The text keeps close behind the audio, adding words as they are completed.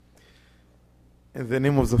In the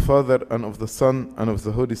name of the Father, and of the Son, and of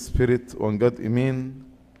the Holy Spirit, one God, Amen.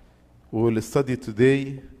 We will study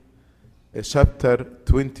today chapter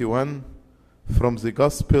 21 from the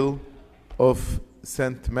Gospel of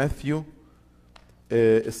St. Matthew,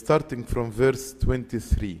 starting from verse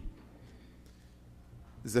 23.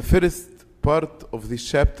 The first part of this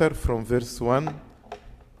chapter, from verse 1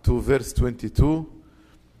 to verse 22,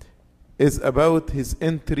 is about his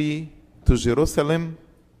entry to Jerusalem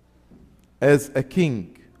as a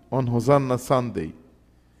king on Hosanna Sunday,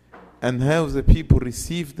 and how the people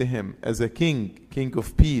received him as a king, king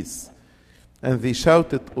of peace, and they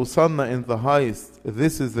shouted, Hosanna in the highest,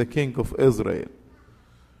 this is the King of Israel.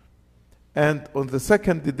 And on the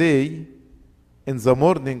second day, in the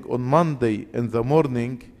morning, on Monday in the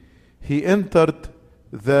morning, he entered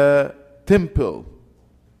the temple,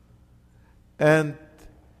 and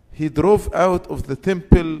he drove out of the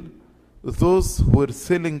temple those who were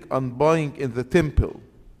selling and buying in the temple,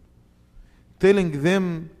 telling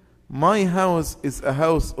them, my house is a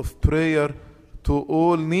house of prayer to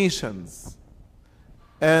all nations,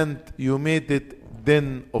 and you made it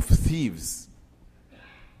den of thieves.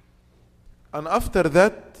 And after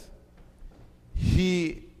that,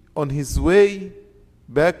 he, on his way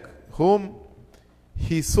back home,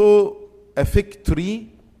 he saw a fig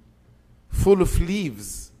tree full of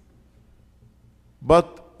leaves,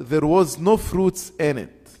 but there was no fruits in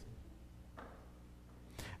it.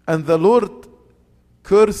 And the Lord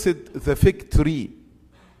cursed the fig tree,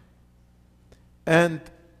 and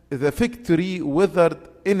the fig tree withered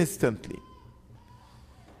instantly.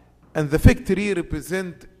 And the fig tree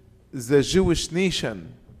represents the Jewish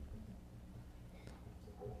nation,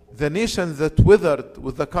 the nation that withered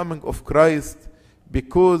with the coming of Christ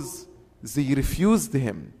because they refused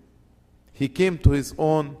him. He came to his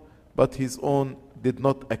own, but his own did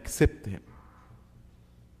not accept him.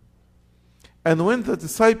 And when the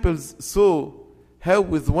disciples saw how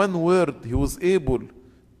with one word he was able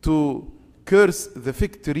to curse the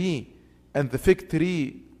fig tree, and the fig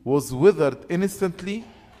tree was withered instantly,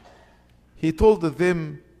 he told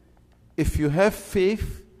them, if you have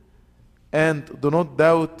faith and do not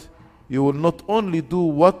doubt, you will not only do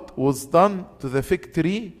what was done to the fig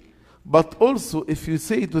tree, but also if you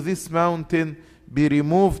say to this mountain, be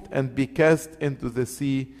removed and be cast into the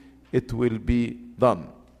sea, it will be done.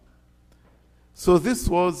 So this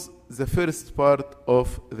was the first part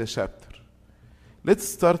of the chapter. Let's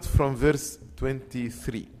start from verse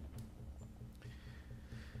 23.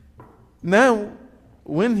 Now,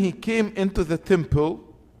 when he came into the temple,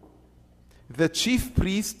 the chief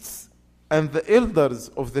priests and the elders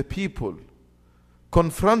of the people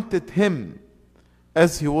confronted him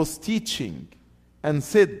as he was teaching and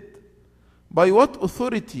said, by what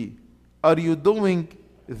authority are you doing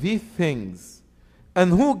these things?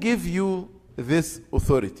 And who gave you this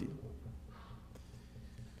authority?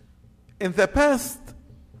 In the past,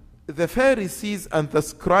 the Pharisees and the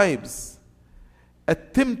scribes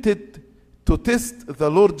attempted to test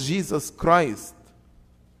the Lord Jesus Christ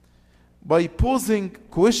by posing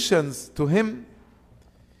questions to him,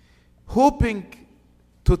 hoping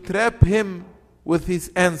to trap him with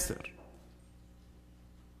his answer.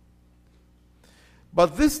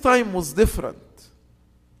 But this time was different,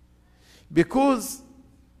 because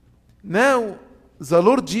now the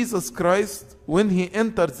Lord Jesus Christ, when he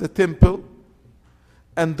entered the temple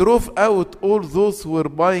and drove out all those who were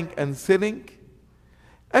buying and selling,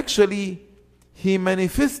 actually he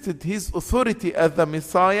manifested his authority as the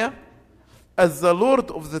Messiah, as the Lord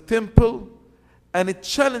of the temple, and it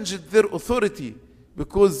challenged their authority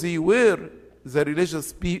because they were the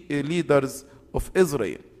religious leaders of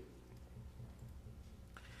Israel.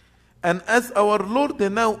 And as our Lord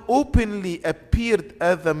now openly appeared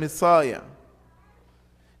as the Messiah,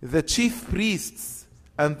 the chief priests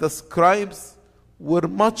and the scribes were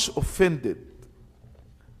much offended,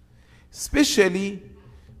 especially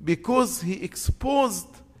because he exposed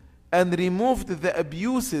and removed the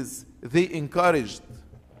abuses they encouraged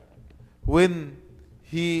when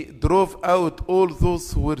he drove out all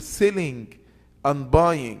those who were selling and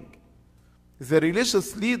buying. The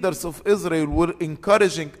religious leaders of Israel were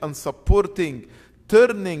encouraging and supporting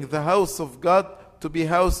turning the house of God to be a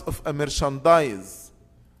house of a merchandise.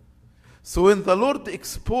 So when the Lord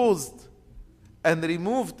exposed and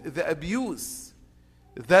removed the abuse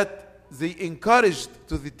that they encouraged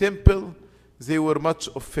to the temple, they were much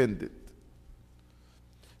offended.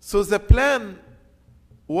 So the plan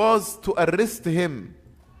was to arrest him,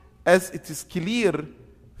 as it is clear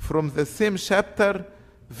from the same chapter,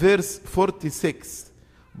 verse 46.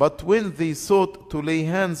 But when they sought to lay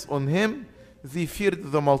hands on him, they feared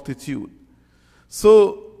the multitude.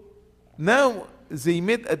 So now they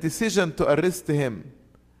made a decision to arrest him,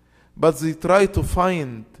 but they tried to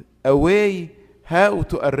find a way how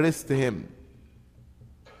to arrest him.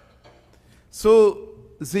 So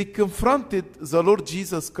they confronted the Lord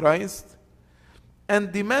Jesus Christ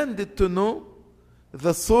and demanded to know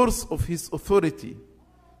the source of his authority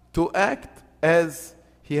to act as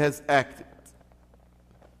he has acted,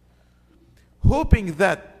 hoping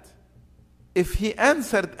that if he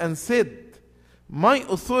answered and said, "My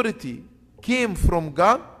authority came from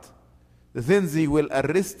God," then they will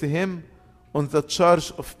arrest him on the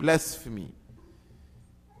charge of blasphemy.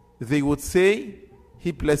 They would say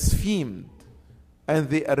he blasphemed, and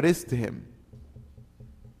they arrest him.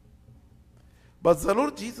 But the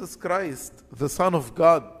Lord Jesus Christ, the Son of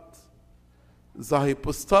God, the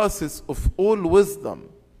hypostasis of all wisdom,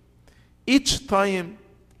 each time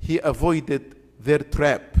he avoided their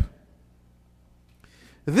trap.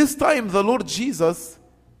 This time the Lord Jesus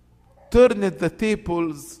turned the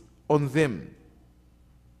tables on them.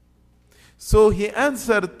 So he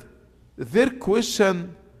answered their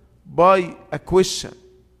question by a question.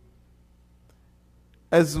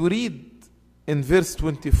 As we read in verse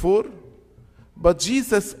 24, "But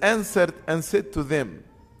Jesus answered and said to them,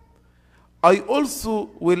 I also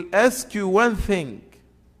will ask you one thing,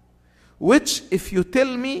 which if you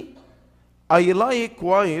tell me, I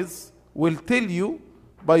likewise will tell you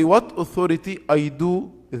by what authority I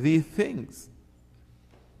do these things."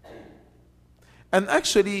 And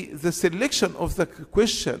actually, the selection of the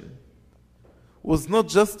question was not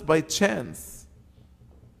just by chance,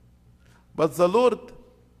 but the Lord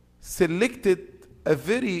selected a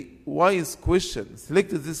very wise question,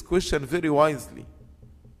 selected this question very wisely.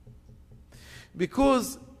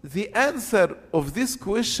 Because the answer of this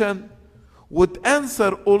question would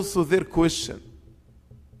answer also their question.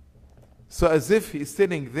 So as if he is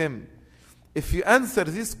telling them, if you answer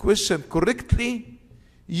this question correctly,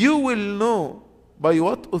 you will know by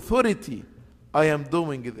what authority I am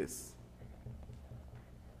doing this.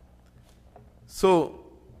 So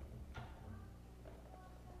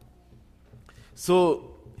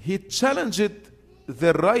he challenged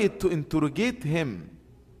the right to interrogate him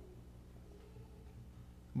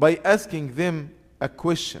by asking them a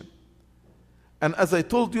question. And as I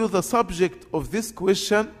told you, the subject of this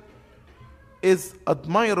question is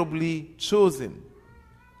admirably chosen,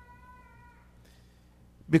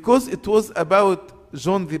 because it was about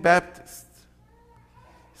John the Baptist.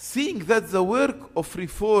 Seeing that the work of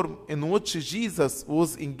reform in which Jesus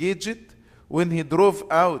was engaged when he drove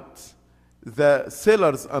out the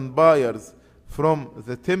sellers and buyers from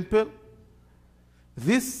the temple,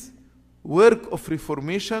 this work of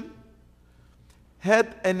reformation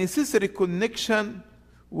had a necessary connection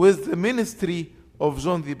with the ministry of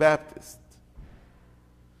John the Baptist.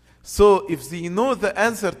 So if they know the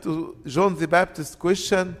answer to John the Baptist's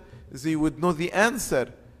question, they would know the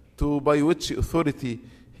answer to by which authority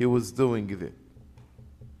he was doing it.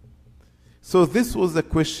 So this was the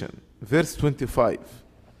question. Verse 25.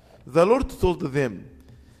 The Lord told them,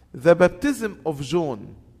 "The baptism of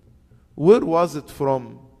John, where was it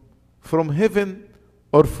from? From heaven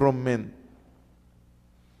or from men?"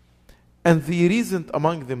 And they reasoned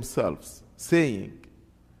among themselves, saying,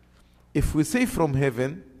 "If we say from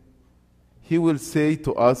heaven, he will say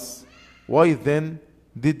to us, why then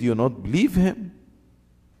did you not believe him?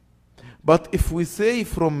 But if we say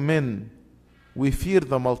from men, we fear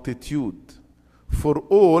the multitude, for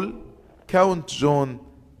all count John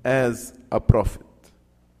as a prophet."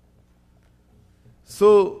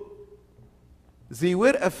 So they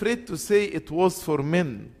were afraid to say it was for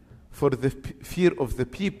men, for the fear of the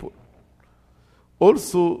people.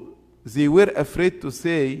 Also, they were afraid to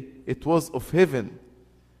say it was of heaven,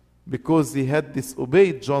 because they had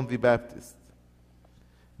disobeyed John the Baptist.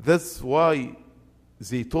 That's why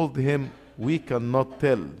they told him, "We cannot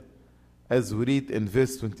tell," as we read in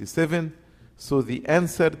verse 27. So they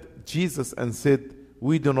answered Jesus and said,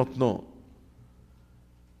 "We do not know."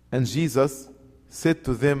 And Jesus said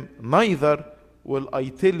to them, "Neither will I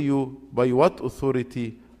tell you by what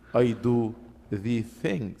authority I do these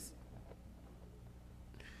things."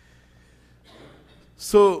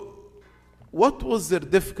 So, what was their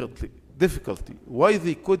difficulty? Why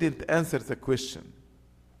they couldn't answer the question?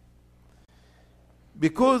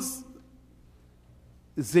 Because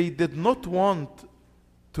they did not want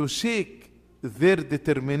to shake their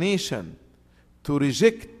determination to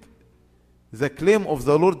reject the claim of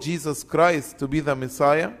the Lord Jesus Christ to be the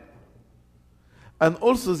Messiah, and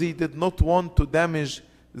also they did not want to damage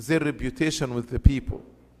their reputation with the people.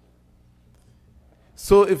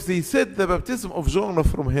 So if they said the baptism of Jonah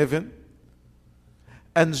from heaven,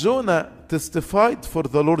 and Jonah testified for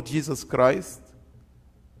the Lord Jesus Christ,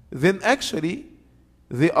 then actually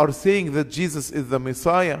they are saying that Jesus is the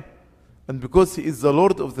Messiah. And because he is the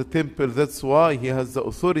Lord of the temple, that's why he has the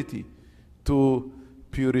authority to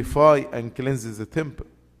purify and cleanse the temple.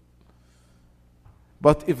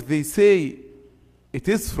 But if they say it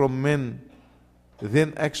is from men,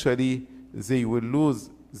 then actually they will lose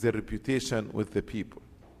their reputation with the people.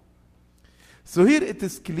 So here it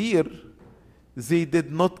is clear they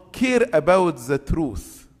did not care about the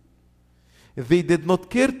truth. They did not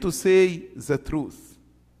care to say the truth.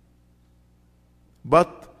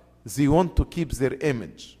 But they want to keep their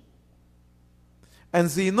image. And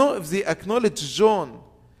they know if they acknowledge John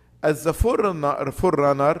as the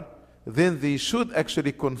forerunner, then they should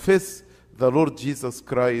actually confess the Lord Jesus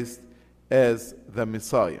Christ as the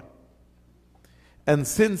Messiah. And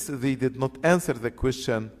since they did not answer the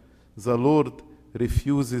question, the Lord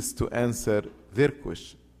refuses to answer their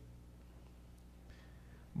question.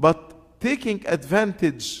 But taking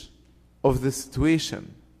advantage of the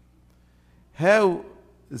situation, how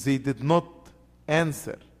they did not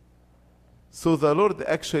answer. So the Lord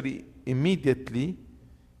actually immediately,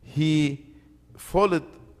 he followed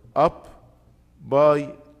up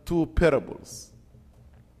by 2 parables.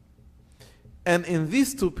 And in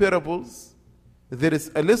these 2 parables, there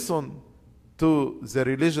is a lesson to the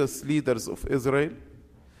religious leaders of Israel.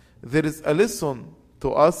 There is a lesson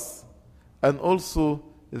to us, and also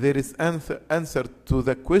there is answer to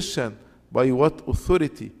the question, by what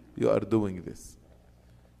authority you are doing this.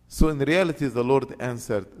 So in reality, the Lord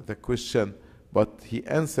answered the question, but he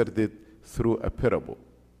answered it through a parable.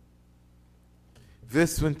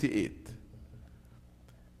 Verse 28.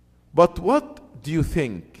 But what do you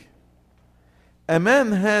think? A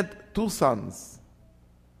man had 2 sons,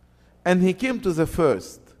 and he came to the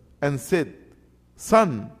first and said,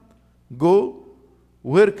 Son, go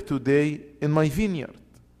work today in my vineyard.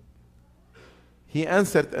 He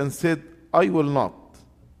answered and said, I will not.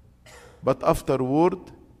 But afterward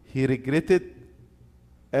he regretted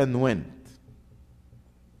and went.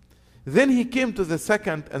 Then he came to the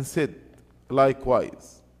second and said,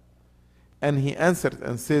 likewise. And he answered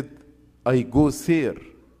and said, I go, sir.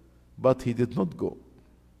 But he did not go.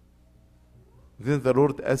 Then the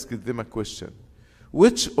Lord asked them a question.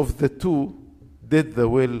 Which of the 2 did the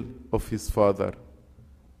will of his father?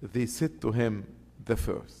 They said to him, the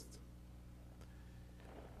first.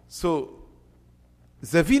 So,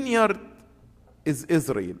 the vineyard is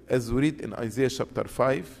Israel. As we read in Isaiah chapter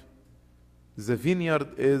 5, the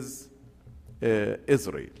vineyard is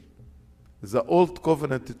Israel. The Old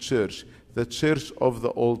Covenant church, the church of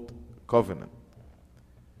the Old Covenant.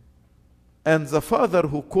 And the father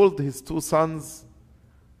who called his 2 sons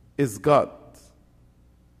is God.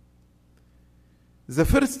 The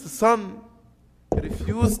first son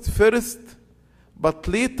refused first, but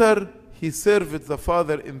later he served the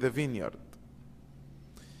father in the vineyard.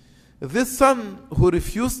 This son who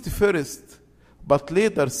refused first, but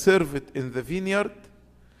later served in the vineyard,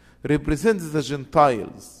 represents the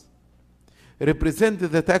Gentiles, represents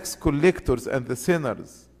the tax collectors and the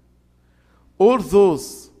sinners, all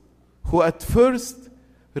those who at first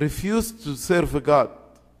refused to serve God,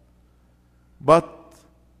 but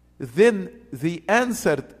then they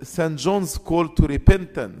answered St. John's call to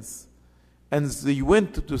repentance, and they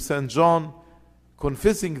went to St. John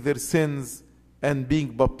confessing their sins and being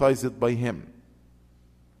baptized by him.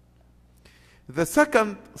 The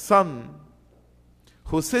second son,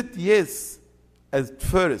 who said yes at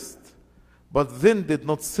first, but then did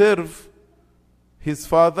not serve his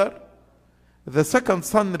father, the second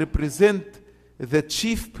son represents the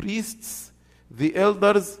chief priests, the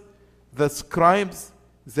elders, the scribes,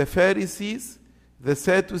 the Pharisees, the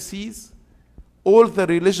Sadducees, all the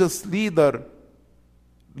religious leaders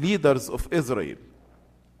of Israel.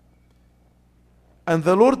 And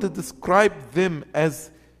the Lord described them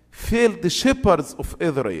as failed shepherds of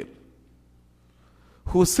Israel,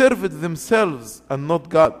 who served themselves and not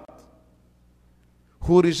God,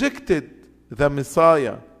 who rejected the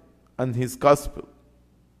Messiah and his gospel.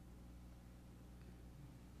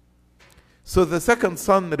 So the second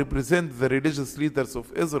son represents the religious leaders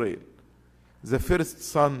of Israel. The first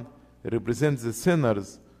son represents the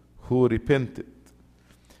sinners who repented.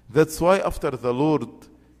 That's why after the Lord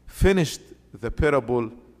finished the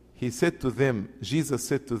parable, he said to them, Jesus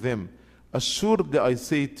said to them, assuredly I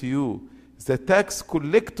say to you, the tax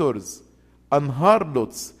collectors and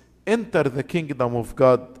harlots enter the kingdom of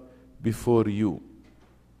God before you.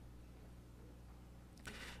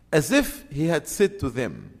 As if he had said to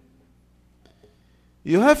them,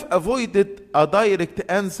 you have avoided a direct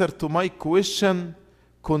answer to my question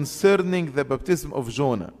concerning the baptism of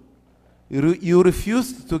Jonah. You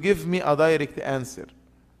refused to give me a direct answer.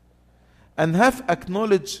 and have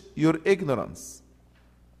acknowledged your ignorance.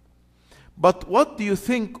 But what do you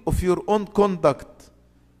think of your own conduct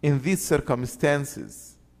in these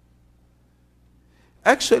circumstances?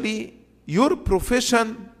 Actually, your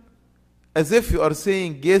profession, as if you are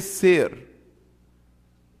saying, yes, sir.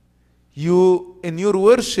 You, in your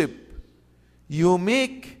worship, you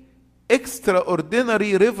make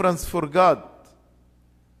extraordinary reverence for God,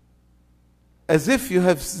 as if you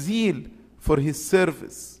have zeal for His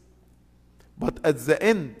service. But at the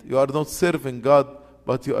end, you are not serving God,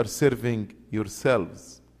 but you are serving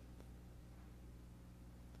yourselves.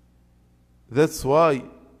 That's why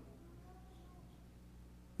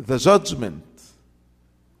the judgment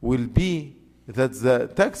will be that the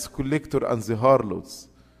tax collector and the harlots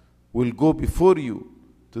will go before you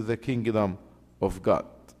to the kingdom of God.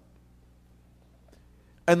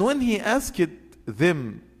 And when He asked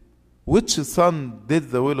them which son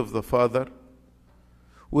did the will of the Father,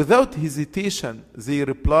 without hesitation they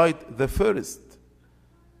replied, the first,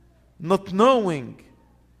 not knowing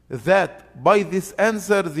that by this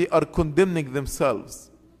answer they are condemning themselves,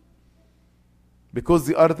 because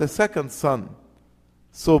they are the second son.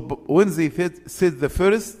 So when they said the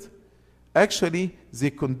first, actually they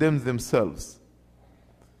condemned themselves.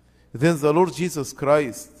 Then the Lord Jesus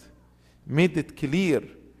Christ made it clear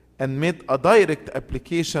and made a direct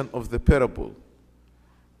application of the parable,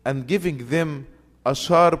 and giving them a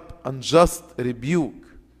sharp and just rebuke.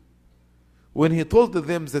 When He told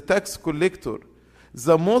them, the tax collector,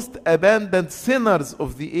 the most abandoned sinners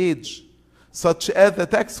of the age, such as the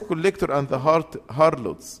tax collector and the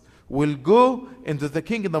harlots, will go into the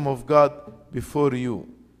kingdom of God before you.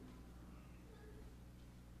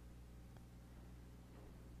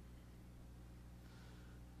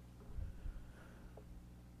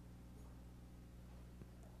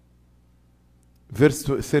 Verse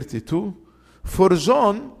 32, for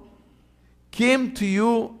John came to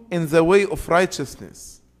you in the way of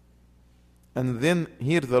righteousness. And then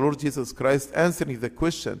here the Lord Jesus Christ answering the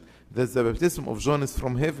question that the baptism of John is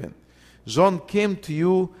from heaven. John came to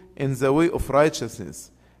you in the way of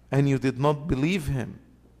righteousness, and you did not believe him.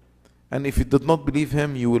 And if you did not believe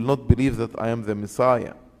him, you will not believe that I am the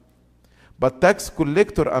Messiah. But tax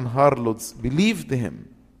collector and harlots believed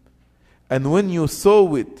him. And when you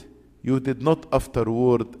saw it, you did not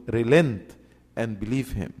afterward relent and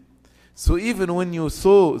believe him. So even when you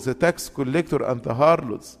saw the tax collector and the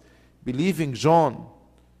harlots believing John,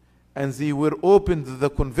 and they were open to the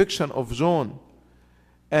conviction of John,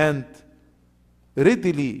 and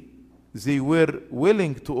readily they were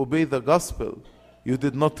willing to obey the gospel, you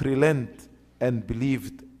did not relent and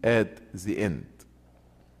believed at the end.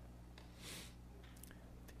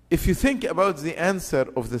 If you think about the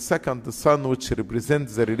answer of the second son, which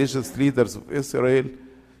represents the religious leaders of Israel,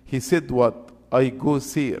 he said what? I go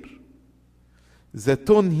seer. The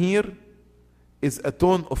tone here is a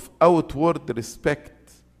tone of outward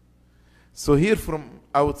respect. So here from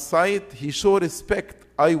outside, he show respect,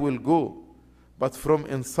 I will go. But from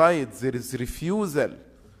inside, there is refusal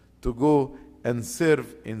to go and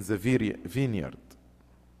serve in the vineyard.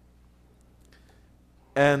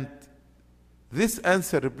 And this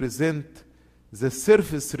answer represents the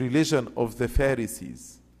surface religion of the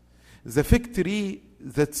Pharisees. The fig tree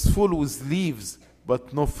that's full with leaves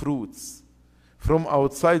but no fruits. From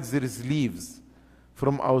outside there is leaves.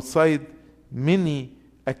 From outside many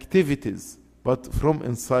activities, but from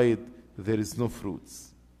inside there is no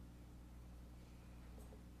fruits.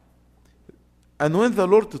 And when the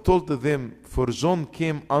Lord told them, for John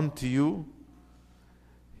came unto you,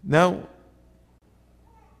 now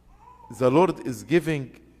the Lord is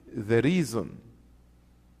giving the reason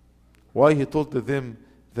why he told them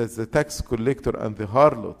that the tax collector and the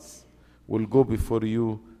harlots will go before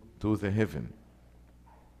you to the heaven.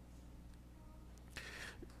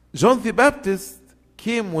 John the Baptist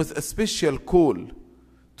came with a special call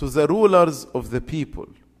to the rulers of the people.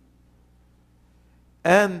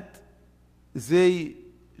 And they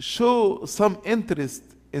show some interest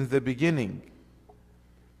in the beginning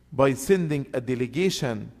by sending a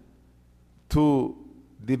delegation to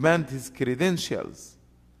demand his credentials.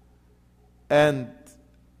 And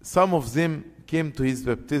some of them came to his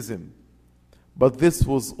baptism. But this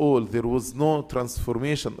was all. There was no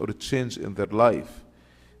transformation or change in their life.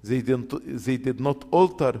 They did not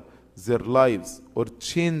alter their lives or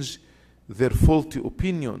change their faulty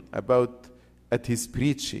opinion at his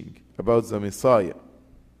preaching about the Messiah.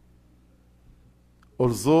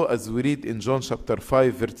 Although, as we read in John chapter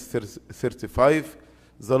 5, verse 35,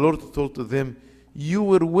 the Lord told them, you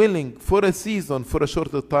were willing for a season, for a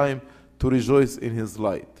shorter time, to rejoice in his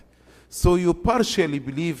light. So you partially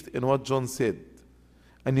believed in what John said.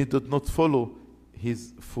 and he did not follow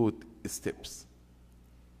his footsteps.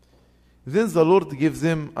 Then the Lord gives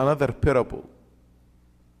them another parable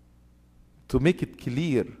to make it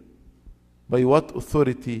clear by what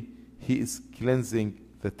authority he is cleansing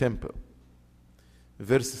the temple.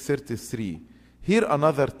 Verse 33. Here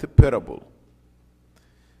another parable.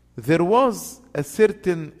 There was a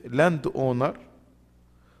certain landowner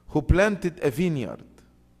who planted a vineyard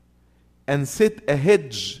and set a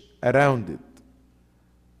hedge around it,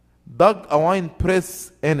 dug a wine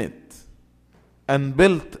press in it, and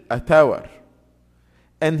built a tower.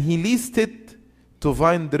 And he leased it to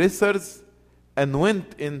vine dressers and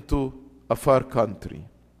went into a far country.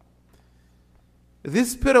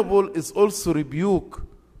 This parable is also rebuke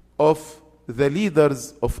of the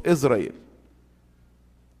leaders of Israel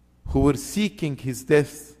who were seeking his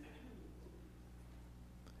death.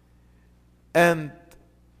 And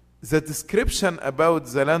the description about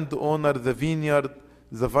the landowner, the vineyard,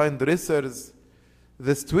 the vine dressers,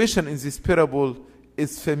 the situation in this parable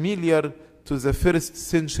is familiar to the first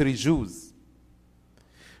century Jews.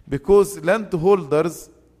 Because landholders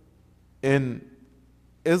in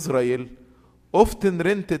Israel often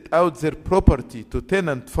rented out their property to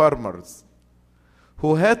tenant farmers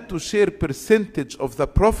who had to share percentage of the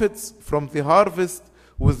profits from the harvest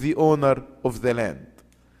with the owner of the land.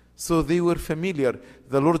 So they were familiar.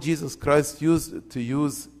 The Lord Jesus Christ used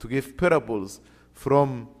to give parables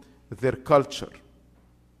from their culture.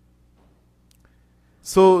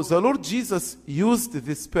 So the Lord Jesus used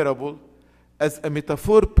this parable as a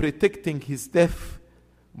metaphor protecting his death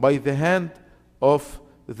by the hand of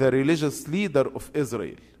the religious leader of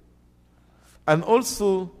Israel. And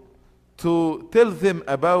also to tell them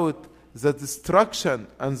about the destruction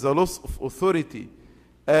and the loss of authority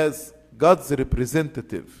as God's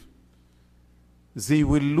representative. They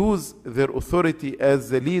will lose their authority as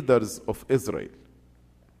the leaders of Israel.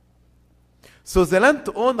 So the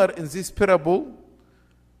landowner in this parable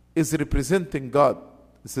is representing God,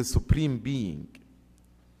 the supreme being.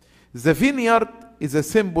 The vineyard is a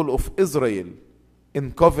symbol of Israel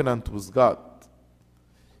in covenant with God.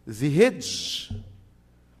 The hedge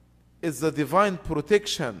is the divine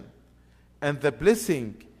protection and the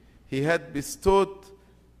blessing he had bestowed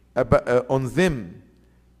on them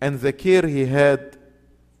and the care he had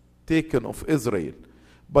taken of Israel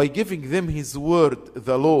by giving them his word,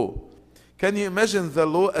 the law. Can you imagine the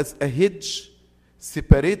law as a hedge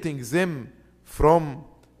separating them from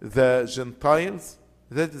the Gentiles?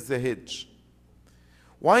 That is the hedge.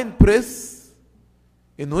 Wine press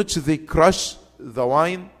in which they crush the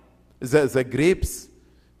wine, the grapes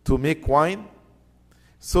to make wine.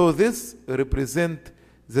 So this represents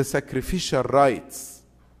the sacrificial rites.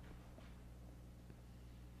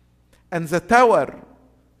 And the tower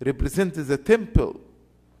represents the temple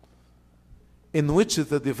in which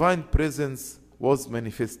the divine presence was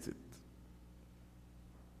manifested.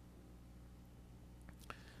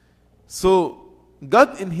 So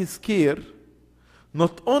God in his care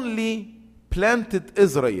not only planted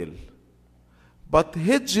Israel, but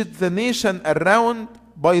hedged the nation around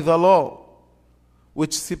by the law,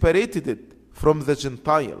 which separated it from the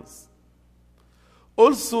Gentiles.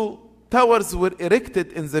 Also, towers were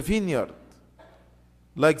erected in the vineyard,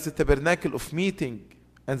 like the tabernacle of meeting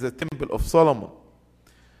and the temple of Solomon,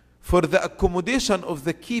 for the accommodation of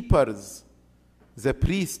the keepers, the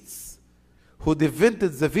priests, who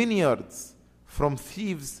defended the vineyards from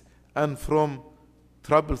thieves and from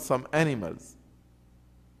troublesome animals.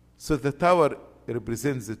 So the tower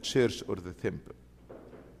represents the church or the temple.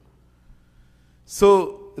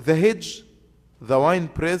 So the hedge, the wine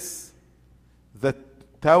press, the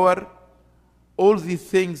tower, all these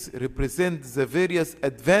things represent the various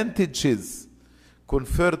advantages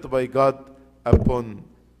conferred by God upon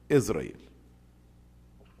Israel.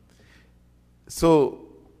 So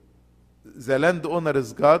the landowner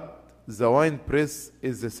is God, the wine press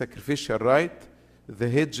is the sacrificial rite, the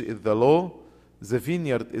hedge is the law, the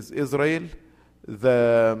vineyard is Israel,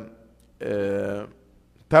 the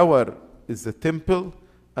tower is the temple,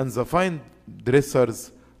 and the vine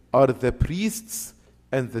dressers are the priests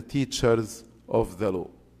and the teachers of the law.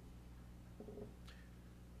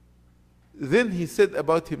 Then he said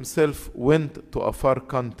about himself, went to a far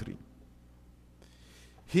country.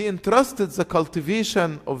 He entrusted the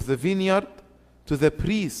cultivation of the vineyard to the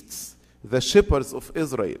priests, the shepherds of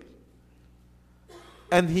Israel.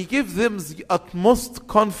 And he gave them the utmost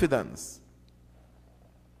confidence.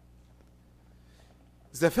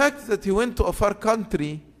 The fact that he went to a far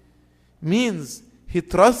country means he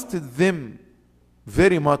trusted them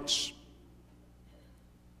very much.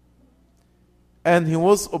 And he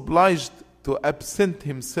was obliged to absent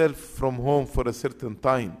himself from home for a certain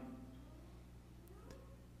time,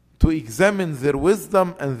 to examine their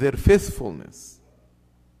wisdom and their faithfulness.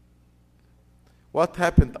 What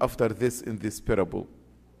happened after this in this parable?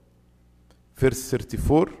 Verse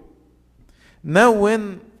 34. Now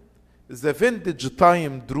when the vintage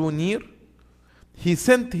time drew near, he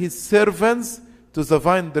sent his servants to the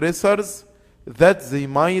vine dressers that they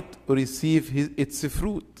might receive its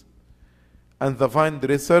fruit. And the vine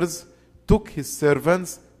dressers took his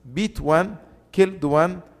servants, beat one, killed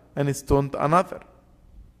one, and stoned another.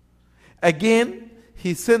 Again,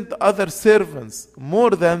 he sent other servants,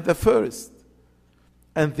 more than the first,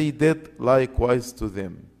 and they did likewise to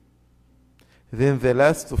them. Then the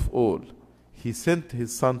last of all, he sent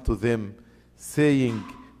his son to them, saying,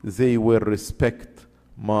 they will respect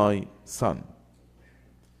my son.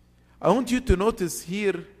 I want you to notice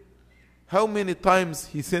here how many times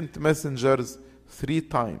he sent messengers. 3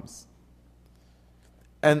 times.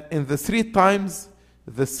 And in the 3 times,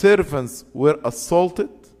 the servants were assaulted,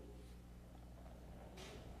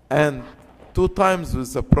 and 2 times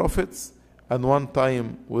with the prophets, and 1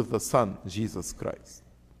 time with the Son, Jesus Christ.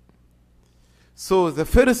 So the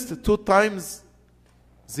first 2 times,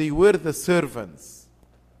 they were the servants,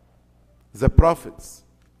 the prophets.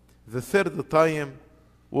 The third time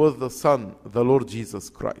was the Son, the Lord Jesus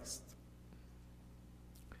Christ.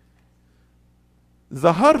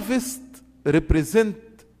 The harvest represent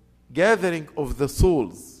gathering of the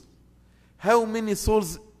souls. How many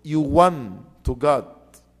souls you won to God?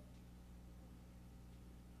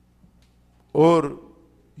 Or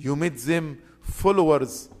you made them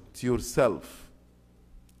followers to yourself?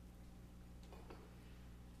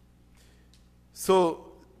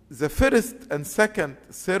 So the first and second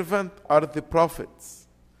servant are the prophets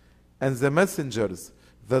and the messengers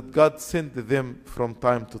that God sent them from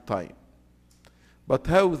time to time. But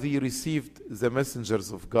how they received the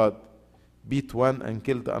messengers of God? Beat one and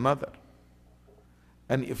killed another.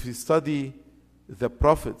 And if you study the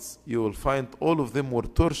prophets, you will find all of them were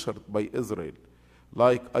tortured by Israel,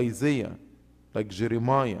 like Isaiah, like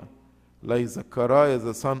Jeremiah, like Zechariah,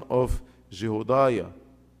 the son of Jehodiah,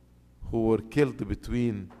 who were killed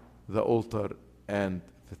between the altar and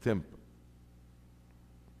the temple.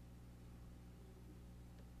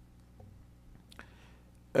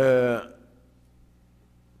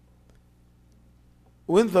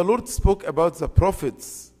 When the Lord spoke about the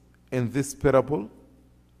prophets in this parable,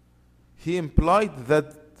 he implied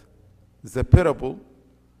that the parable,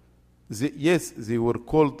 yes, they were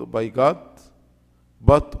called by God,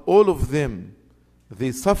 but all of them,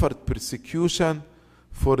 they suffered persecution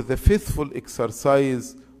for the faithful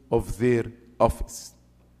exercise of their office.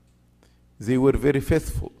 They were very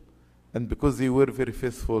faithful, and because they were very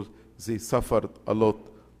faithful, they suffered a lot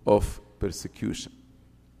of persecution.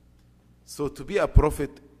 So to be a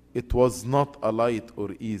prophet, it was not a light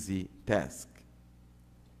or easy task.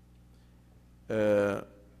 And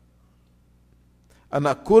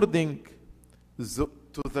according to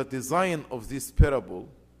the design of this parable,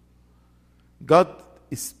 God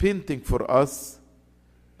is painting for us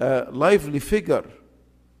a lively figure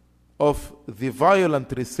of the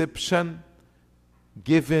violent reception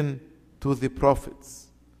given to the prophets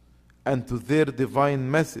and to their divine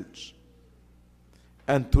message,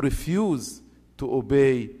 and to refuse to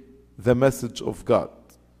obey the message of God.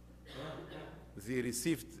 They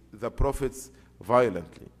received the prophets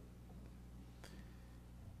violently.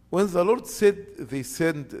 When the Lord said they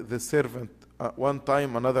sent the servant one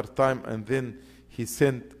time, another time, and then he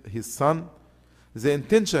sent his son, the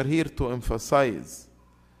intention here to emphasize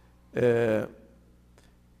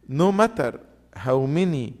no matter how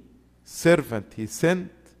many servants he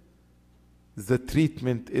sent, the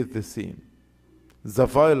treatment is the same. The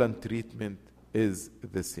violent treatment is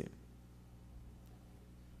the same.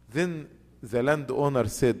 Then the landowner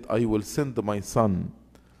said, I will send my son.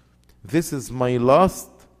 This is my last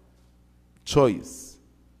choice,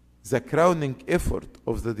 the crowning effort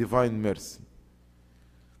of the divine mercy.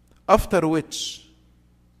 After which,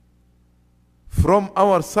 from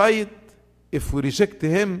our side, if we reject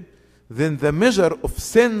him, then the measure of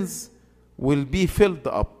sins will be filled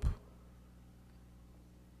up.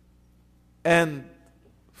 And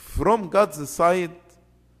from God's side,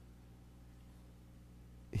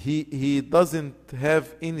 he doesn't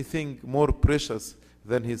have anything more precious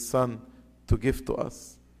than his son to give to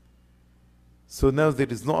us. So now there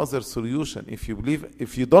is no other solution. If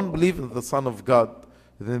you don't believe in the Son of God,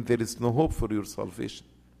 then there is no hope for your salvation.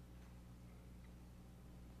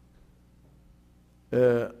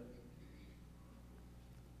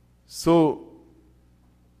 So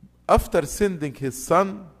after sending his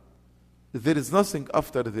son, there is nothing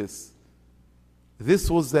after this.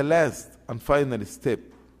 This was the last and final step,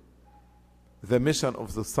 the mission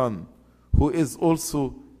of the Son, who is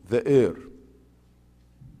also the heir.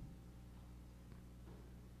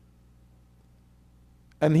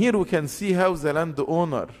 And here we can see how the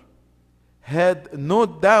landowner had no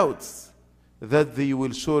doubts that they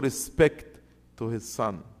will show respect to his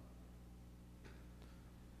son.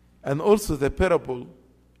 And also the parable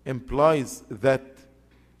implies that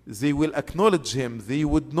they will acknowledge him, they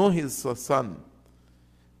would know his son.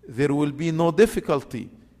 There will be no difficulty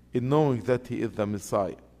in knowing that he is the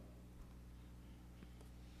Messiah.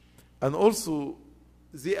 And also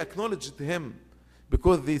they acknowledged him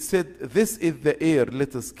because they said, this is the heir,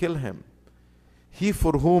 let us kill him. He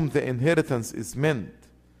for whom the inheritance is meant,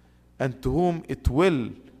 and to whom it will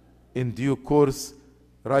in due course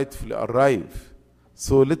rightfully arrive.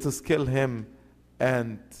 So let us kill him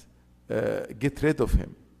and get rid of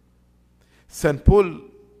him. St. Paul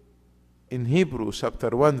in Hebrew chapter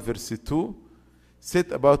 1 verse 2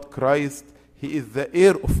 said about Christ, he is the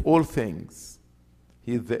heir of all things.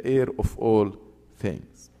 He is the heir of all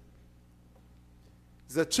things.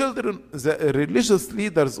 The religious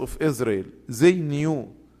leaders of Israel, they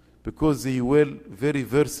knew, because they were very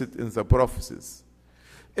versed in the prophecies,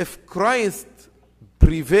 if Christ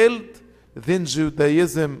prevailed, then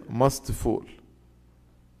Judaism must fall.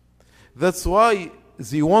 That's why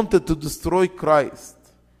they wanted to destroy Christ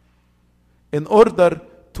in order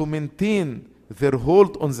to maintain their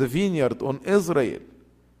hold on the vineyard, on Israel,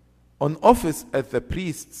 on office as the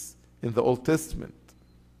priests in the Old Testament.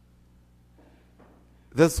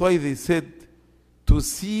 That's why they said to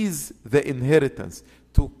seize the inheritance,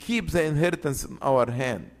 to keep the inheritance in our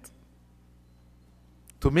hand,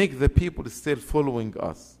 to make the people still following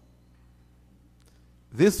us.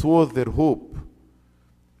 This was their hope,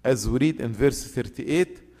 as we read in verse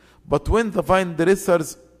 38. But when the vine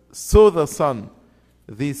dressers saw the son,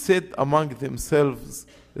 they said among themselves,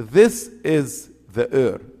 this is the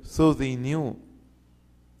heir. So they knew,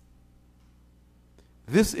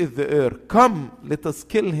 this is the heir. Come, let us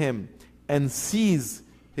kill him and seize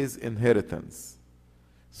his inheritance.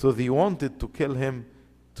 So they wanted to kill him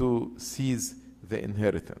to seize the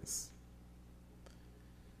inheritance.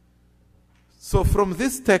 So from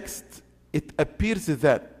this text, it appears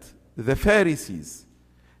that the Pharisees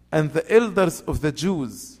and the elders of the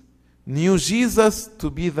Jews knew Jesus to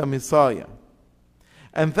be the Messiah,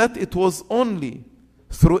 and that it was only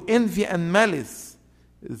through envy and malice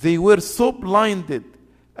they were so blinded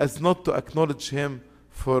as not to acknowledge him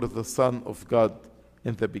for the Son of God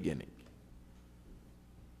in the beginning.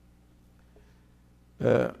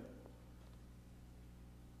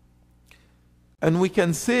 And we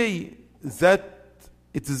can say that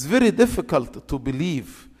it is very difficult to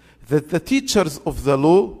believe that the teachers of the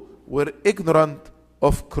law were ignorant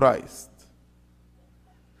of Christ.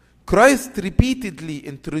 Christ repeatedly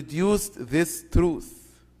introduced this truth.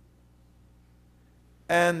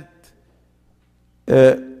 And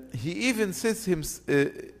he even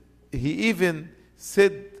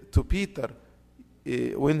said to Peter,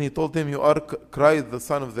 when he told him, you are Christ, the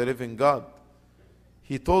Son of the living God,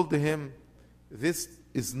 he told him, this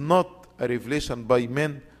is not a revelation by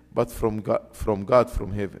men, but from God,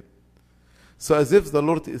 from heaven. So as if the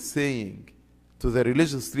Lord is saying to the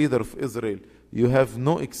religious leader of Israel, you have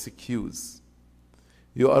no excuse.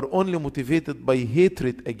 You are only motivated by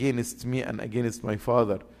hatred against me and against my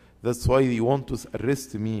Father. That's why you want to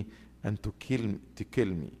arrest me and to kill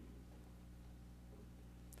me.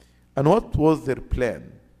 And what was their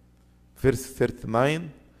plan? Verse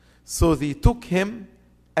 39, so they took him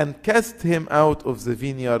and cast him out of the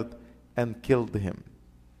vineyard and killed him.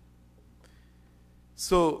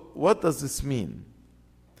 So what does this mean?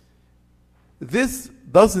 This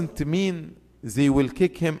doesn't mean they will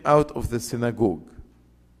kick him out of the synagogue.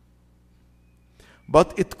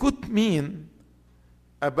 But it could mean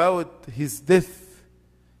about his death.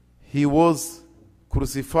 He was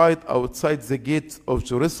crucified outside the gates of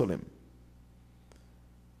Jerusalem.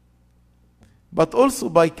 But also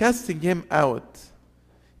by casting him out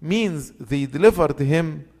means they delivered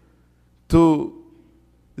him to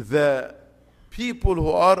the people who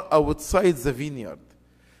are outside the vineyard.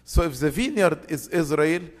 So if the vineyard is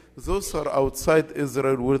Israel, those who are outside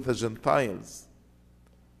Israel were the Gentiles.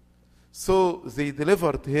 So they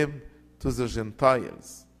delivered him to the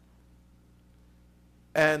Gentiles.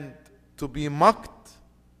 And to be mocked,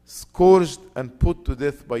 scourged, and put to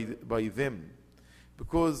death by them.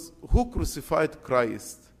 Because who crucified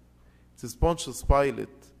Christ? It is Pontius Pilate,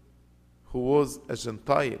 who was a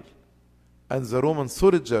Gentile, and the Roman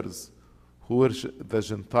soldiers, who were the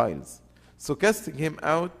Gentiles. So casting him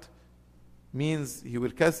out means he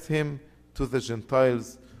will cast him to the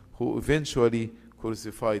Gentiles who eventually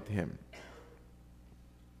crucified him.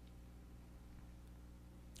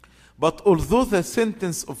 But although the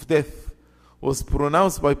sentence of death was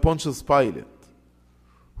pronounced by Pontius Pilate,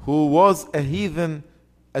 who was a heathen,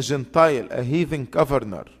 a Gentile, a heathen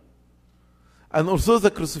governor, and also the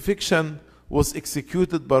crucifixion was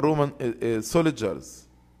executed by Roman soldiers,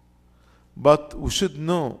 but we should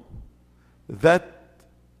know that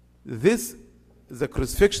the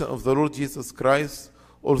crucifixion of the Lord Jesus Christ,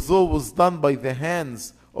 although was done by the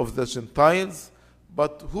hands of the Gentiles,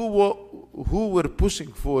 but who were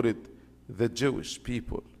pushing for it? The Jewish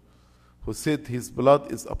people, who said his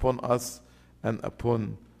blood is upon us and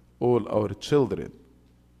upon all our children.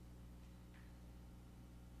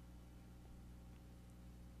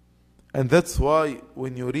 And that's why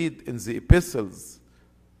when you read in the epistles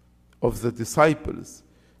of the disciples,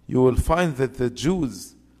 you will find that the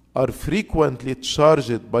Jews are frequently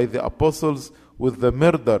charged by the apostles with the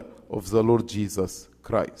murder of the Lord Jesus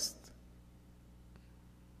Christ.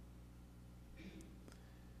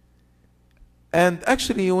 And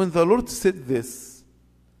actually, when the Lord said this,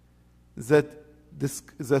 that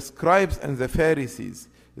the scribes and the Pharisees,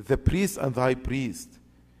 the priest and the high priest,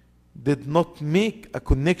 did not make a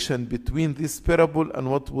connection between this parable and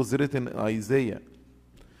what was written in Isaiah.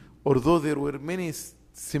 Although there were many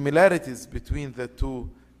similarities between the two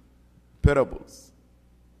parables.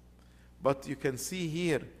 But you can see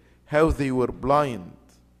here how they were blind.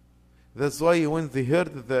 That's why when they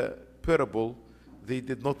heard the parable, they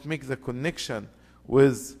did not make the connection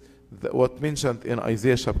with what mentioned in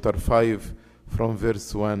Isaiah chapter 5 from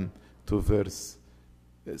verse 1 to verse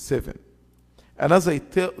 7. And as I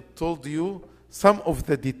told you, some of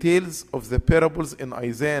the details of the parables in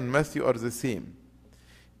Isaiah and Matthew are the same,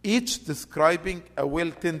 each describing a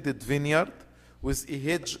well-tended vineyard with a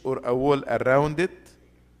hedge or a wall around it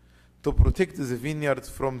to protect the vineyard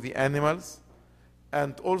from the animals,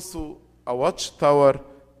 and also a watchtower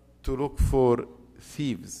to look for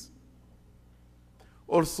thieves.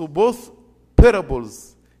 Also, both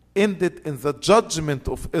parables ended in the judgment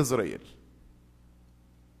of Israel.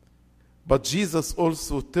 But Jesus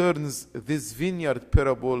also turns this vineyard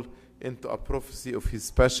parable into a prophecy of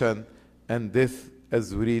his passion and death,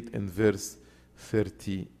 as we read in verse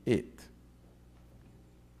 38.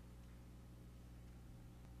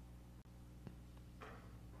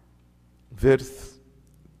 Verse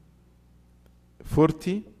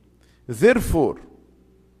 40. Therefore,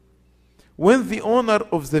 when the owner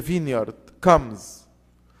of the vineyard comes,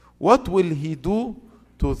 what will he do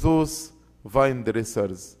to those vine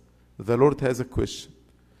dressers? The Lord has a question.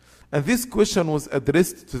 And this question was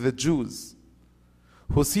addressed to the Jews,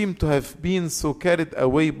 who seem to have been so carried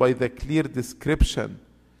away by the clear description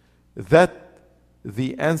that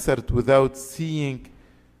they answered without seeing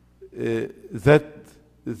that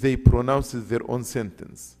they pronounced their own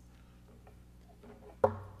sentence.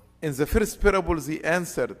 In the first parable, they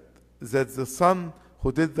answered that the son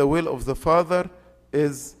who did the will of the Father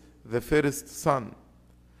is the first son.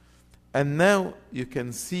 And now you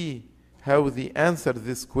can see how they answered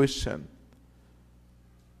this question.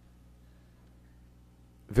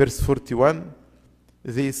 Verse 41,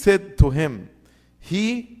 they said to him,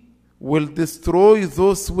 he will destroy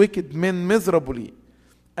those wicked men miserably,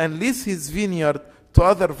 and lease his vineyard to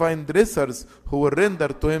other vine dressers who will render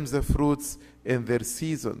to him the fruits in their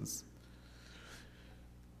seasons.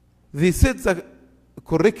 They said the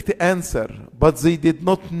correct answer, but they did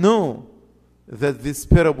not know that this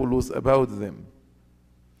parable was about them.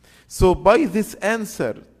 So by this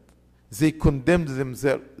answer, they condemned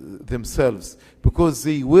themselves because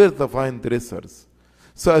they were the vine dressers.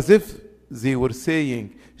 So as if they were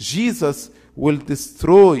saying, Jesus will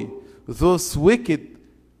destroy those wicked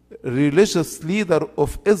religious leaders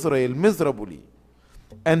of Israel miserably,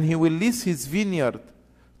 and he will lease his vineyard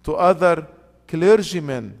to other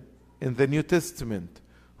clergymen in the New Testament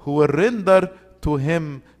who will render to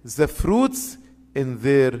him the fruits in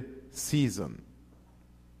their season.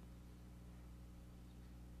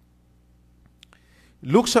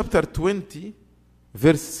 Luke chapter 20,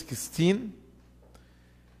 verse 16,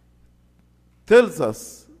 tells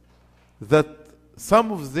us that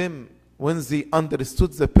some of them, when they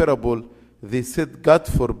understood the parable, they said, God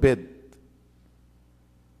forbid.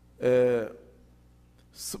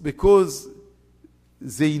 Because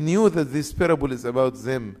they knew that this parable is about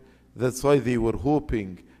them. That's why they were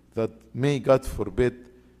hoping that may God forbid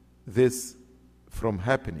this from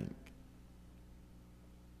happening.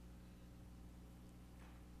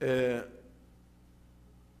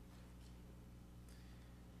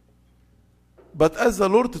 But as the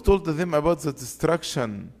Lord told them about the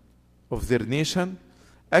destruction of their nation,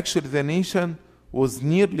 Actually, the nation was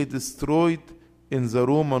nearly destroyed in the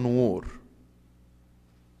Roman war.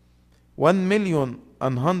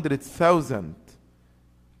 1,100,000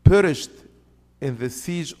 perished in the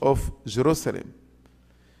siege of Jerusalem.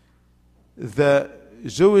 The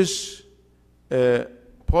Jewish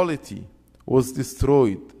polity was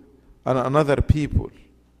destroyed, and another people.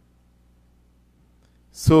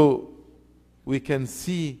 So we can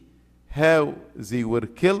see how they were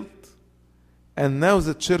killed, and now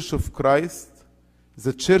the Church of Christ,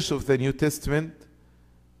 the Church of the New Testament,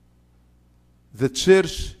 the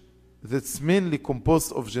church that's mainly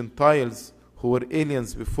composed of Gentiles who were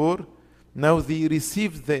aliens before, now they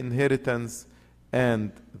received the inheritance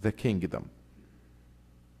and the kingdom.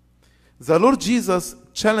 The Lord Jesus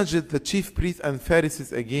challenged the chief priests and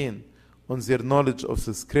Pharisees again on their knowledge of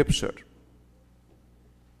the scripture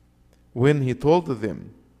when he told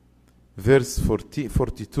them, verse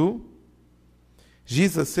 42,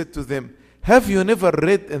 Jesus said to them, "Have you never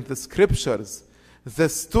read in the scriptures, the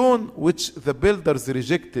stone which the builders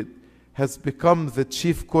rejected has become the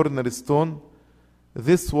chief cornerstone?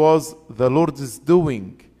 This was the Lord's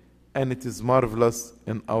doing, and it is marvelous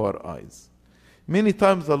in our eyes." Many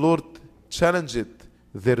times the Lord challenged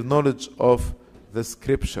their knowledge of the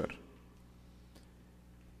scripture.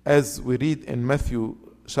 As we read in Matthew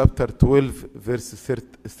chapter 12, verses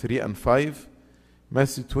 3 and 5,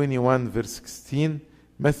 Matthew 21, verse 16,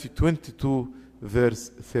 Matthew 22, verse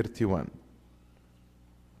 31.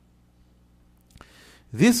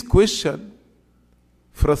 This question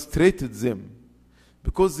frustrated them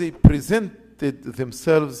because they presented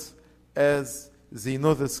themselves as they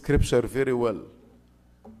know the scripture very well.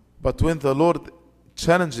 But when the Lord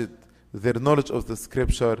challenged their knowledge of the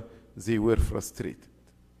scripture, they were frustrated.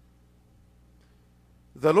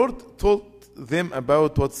 The Lord told them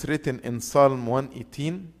about what's written in Psalm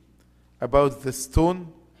 118 about the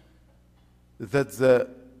stone that the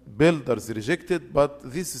builders rejected, but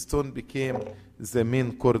this stone became the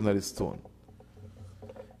main cornerstone.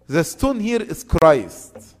 The stone here is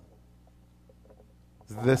Christ.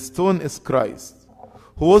 The stone is Christ,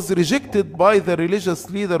 who was rejected by the religious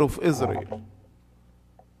leader of Israel.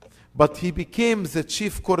 But he became the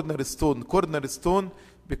chief cornerstone. Cornerstone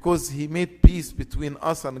because he made peace between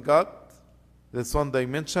us and God. That's one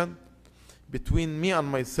dimension. Between me and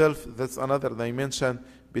myself, that's another dimension.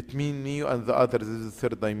 Between me and the other, this is the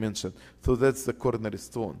third dimension. So that's the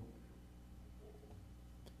cornerstone.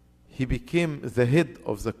 He became the head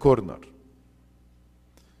of the corner.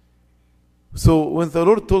 So when the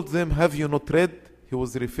Lord told them, "Have you not read?" he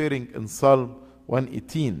was referring in Psalm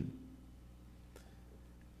 118.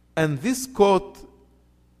 And this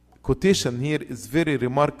quotation here is very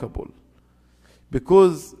remarkable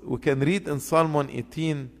because we can read in Psalm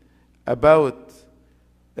 118 about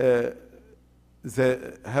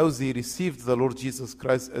how they received the Lord Jesus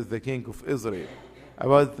Christ as the King of Israel,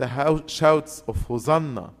 about the shouts of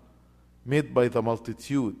Hosanna made by the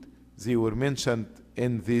multitude. They were mentioned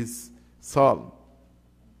in this psalm.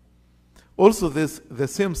 Also, the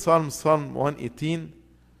same psalm, Psalm 118,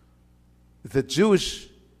 the Jewish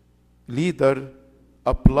leader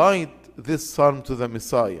applied this psalm to the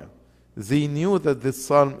Messiah. They knew that this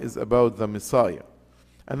psalm is about the Messiah.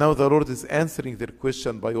 And now the Lord is answering their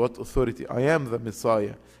question, by what authority? I am the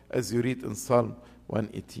Messiah, as you read in Psalm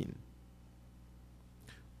 118.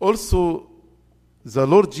 Also, the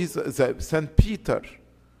Lord Jesus, St. Peter,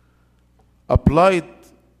 applied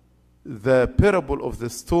the parable of the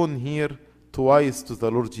stone here twice to the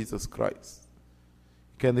Lord Jesus Christ.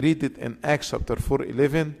 You can read it in Acts chapter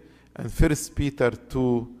 4:11 and 1 Peter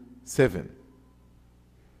 2:7.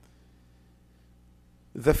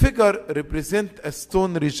 The figure represents a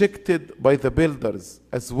stone rejected by the builders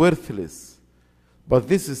as worthless, but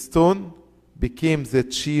this stone became the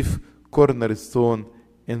chief cornerstone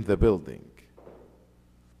in the building.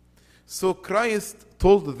 So Christ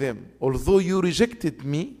told them, although you rejected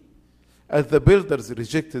me, as the builders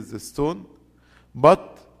rejected the stone,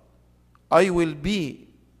 but I will be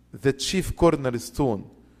the chief cornerstone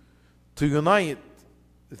to unite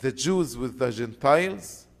the Jews with the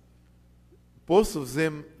Gentiles, both of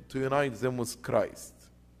them to unite them with Christ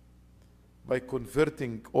by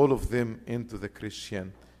converting all of them into the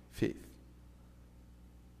Christian faith.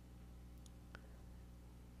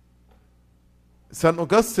 St.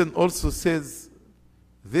 Augustine also says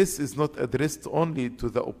this is not addressed only to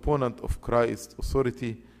the opponent of Christ's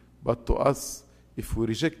authority, but to us if we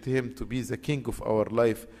reject him to be the king of our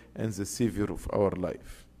life and the savior of our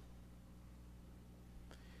life.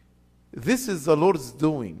 This is the Lord's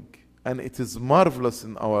doing, and it is marvelous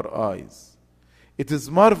in our eyes. It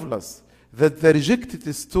is marvelous that the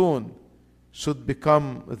rejected stone should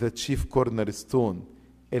become the chief cornerstone,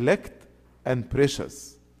 elect and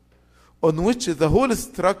precious, on which the whole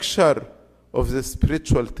structure of the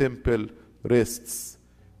spiritual temple rests,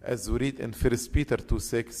 as we read in 1 Peter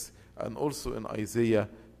 2:6 and also in Isaiah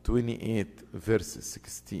 28 verse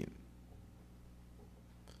 16.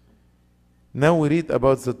 Now we read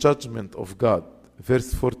about the judgment of God.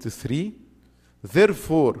 Verse 43,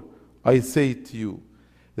 therefore I say to you,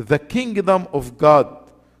 the kingdom of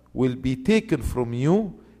God will be taken from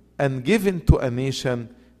you and given to a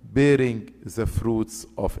nation bearing the fruits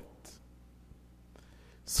of it.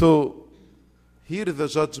 So, here is the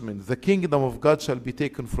judgment. The kingdom of God shall be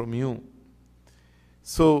taken from you.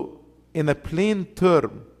 So, in a plain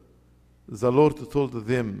term, the Lord told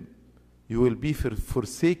them, you will be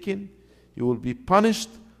forsaken, you will be punished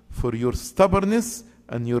for your stubbornness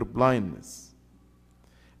and your blindness.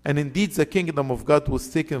 And indeed, the kingdom of God was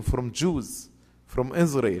taken from Jews, from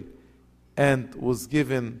Israel, and was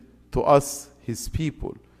given to us, his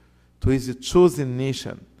people, to his chosen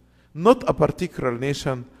nation. Not a particular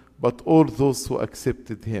nation, but all those who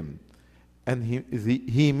accepted him. And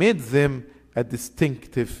he made them a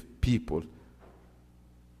distinctive people.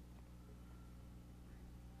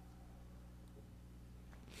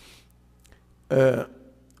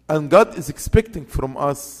 And God is expecting from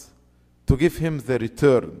us to give him the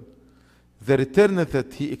return. The return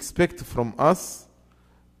that he expects from us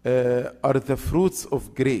are the fruits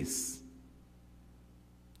of grace.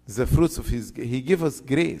 The fruits of he gave us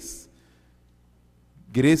grace.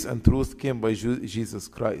 Grace and truth came by Jesus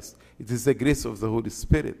Christ. It is the grace of the Holy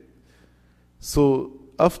Spirit. So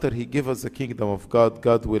after he gave us the kingdom of God,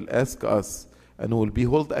 God will ask us and will be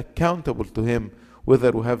held accountable to him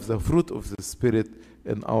whether we have the fruit of the Spirit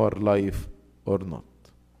in our life or not.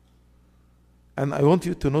 And I want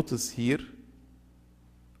you to notice here,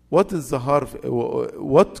 what is the harvest?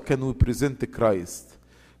 What can we present to Christ?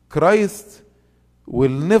 Christ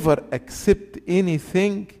will never accept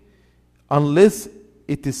anything unless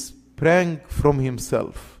it is sprang from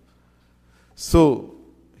himself. So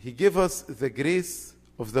he gave us the grace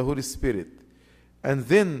of the Holy Spirit. And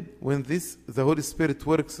then when the Holy Spirit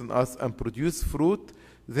works in us and produce fruit,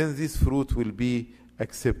 then this fruit will be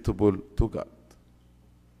acceptable to God.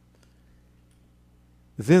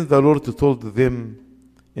 Then the Lord told them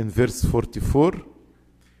in verse 44,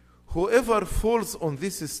 whoever falls on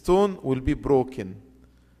this stone will be broken,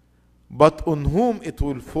 but on whom it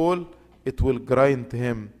will fall, it will grind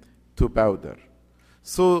him to powder.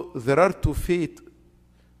 So there are two fates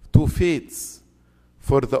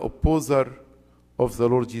for the opposer of the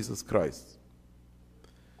Lord Jesus Christ.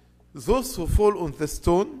 Those who fall on the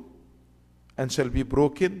stone and shall be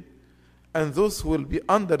broken, and those who will be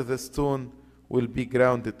under the stone will be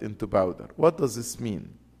grounded into powder. What does this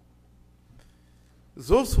mean?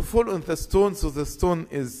 Those who fall on the stone, so the stone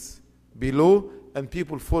is below and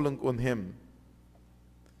people falling on him.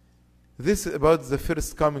 This is about the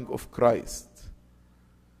first coming of Christ.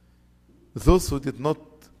 Those who did not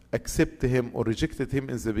accept him or rejected him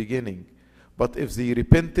in the beginning, but if they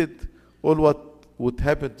repented, all what would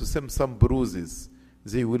happen to them, some bruises,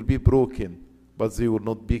 they will be broken, but they will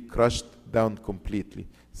not be crushed down completely.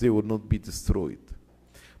 They will not be destroyed.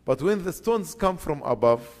 But when the stones come from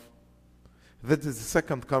above, that is the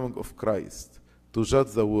second coming of Christ to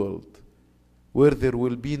judge the world, where there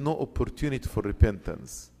will be no opportunity for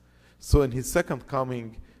repentance. So in his second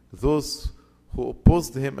coming, those who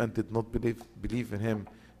opposed him and did not believe in him,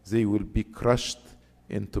 they will be crushed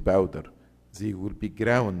into powder. They will be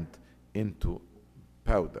ground into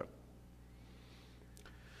powder.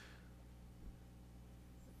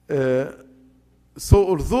 So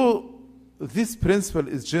although this principle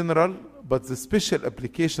is general, but the special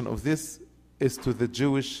application of this is to the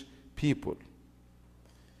Jewish people.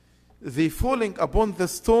 The falling upon the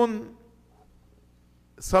stone,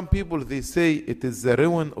 some people they say it is the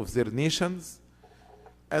ruin of their nations,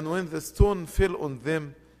 and when the stone fell on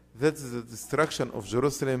them, that is the destruction of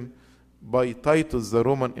Jerusalem by Titus, the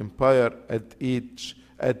Roman Empire, at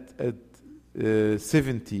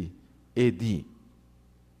 70 AD.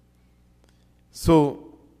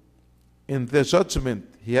 So, in the judgment,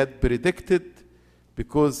 he had predicted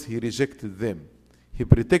because he rejected them. He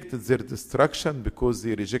predicted their destruction because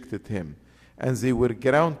they rejected him. And they were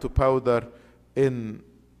ground to powder in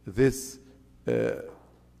this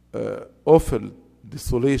awful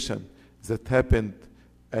desolation that happened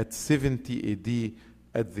at 70 AD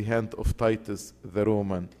at the hand of Titus, the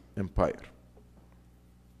Roman Empire.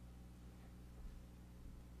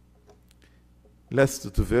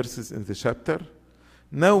 Last two verses in the chapter.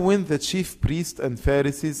 Now when the chief priests and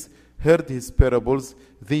Pharisees heard his parables,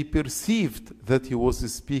 they perceived that he was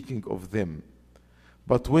speaking of them.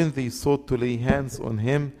 But when they sought to lay hands on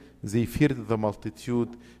him, they feared the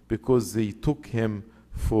multitude because they took him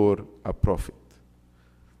for a prophet.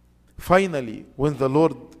 Finally, when the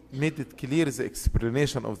Lord made it clear the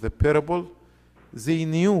explanation of the parable, they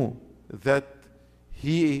knew that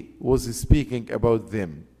he was speaking about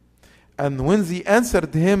them. And when they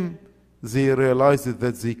answered him, they realized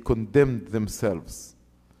that they condemned themselves.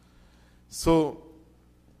 So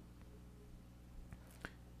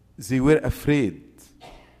they were afraid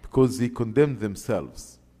because they condemned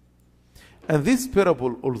themselves. And this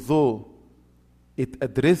parable, although it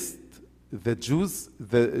addressed the Jews,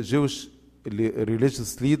 the Jewish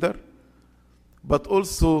religious leader, but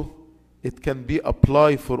also it can be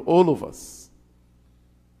applied for all of us.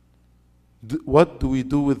 What do we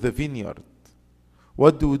do with the vineyard?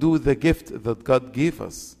 What do we do with the gift that God gave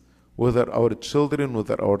us? Whether our children,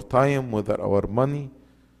 whether our time, whether our money.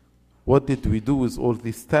 What did we do with all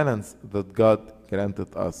these talents that God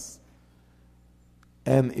granted us?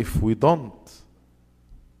 And if we don't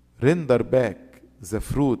render back the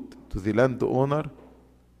fruit to the landowner,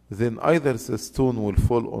 then either the stone will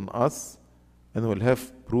fall on us and will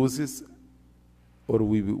have bruises, or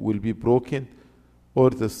we will be broken, or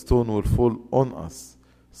the stone will fall on us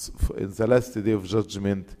in the last day of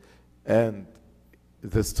judgment, and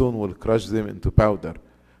the stone will crush them into powder.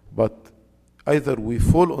 But either we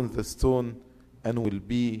fall on the stone and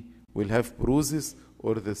will have bruises,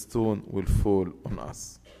 or the stone will fall on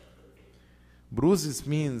us. Bruises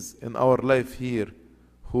means in our life here,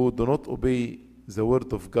 who do not obey the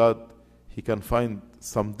word of God, he can find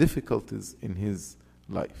some difficulties in his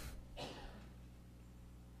life.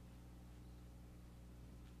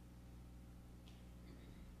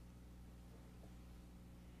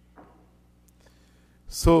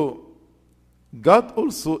 So God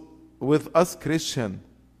also, with us Christian,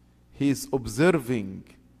 he is observing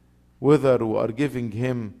whether we are giving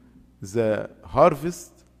him the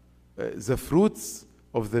harvest, the fruits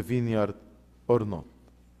of the vineyard or not.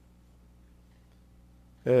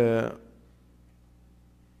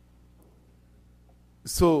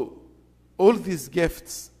 So all these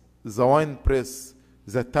gifts, the winepress,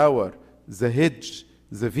 the tower, the hedge,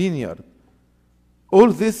 the vineyard,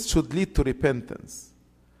 all this should lead to repentance.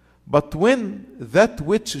 But when that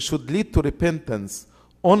which should lead to repentance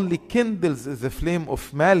only kindles the flame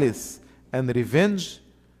of malice and revenge,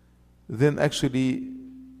 then actually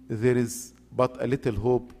there is but a little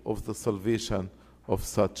hope of the salvation of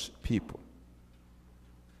such people.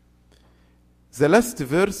 The last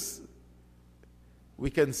verse, we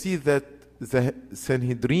can see that the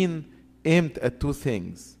Sanhedrin aimed at two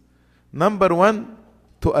things. Number one,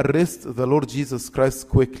 to arrest the Lord Jesus Christ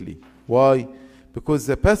quickly. Why? Because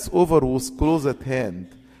the Passover was close at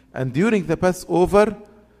hand. And during the Passover,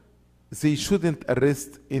 they shouldn't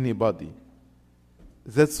arrest anybody.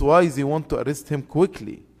 That's why they want to arrest him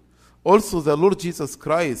quickly. Also, the Lord Jesus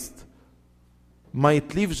Christ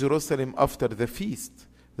might leave Jerusalem after the feast.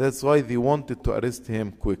 That's why they wanted to arrest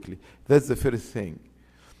him quickly. That's the first thing.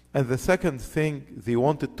 And the second thing, they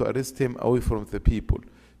wanted to arrest him away from the people,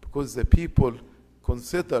 because the people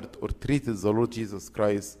considered or treated the Lord Jesus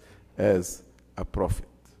Christ as a prophet.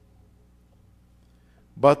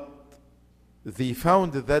 But they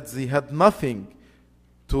found that they had nothing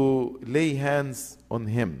to lay hands on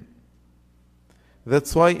him.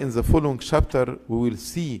 That's why in the following chapter we will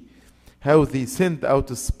see how they sent out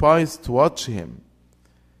spies to watch him,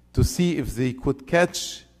 to see if they could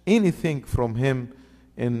catch anything from him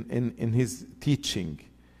in his teaching,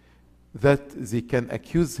 that they can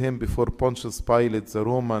accuse him before Pontius Pilate, the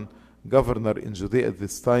Roman governor in Judea at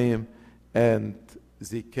this time, and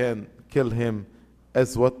they can kill him,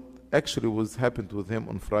 as what actually was happened with him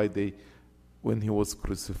on Friday when he was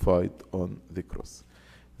crucified on the cross.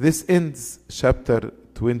 This ends chapter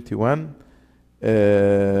 21.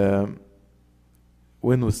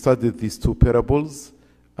 When we studied these two parables,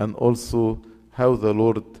 and also how the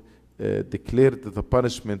Lord declared the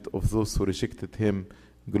punishment of those who rejected him.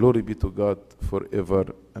 Glory be to God forever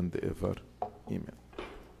and ever. Amen.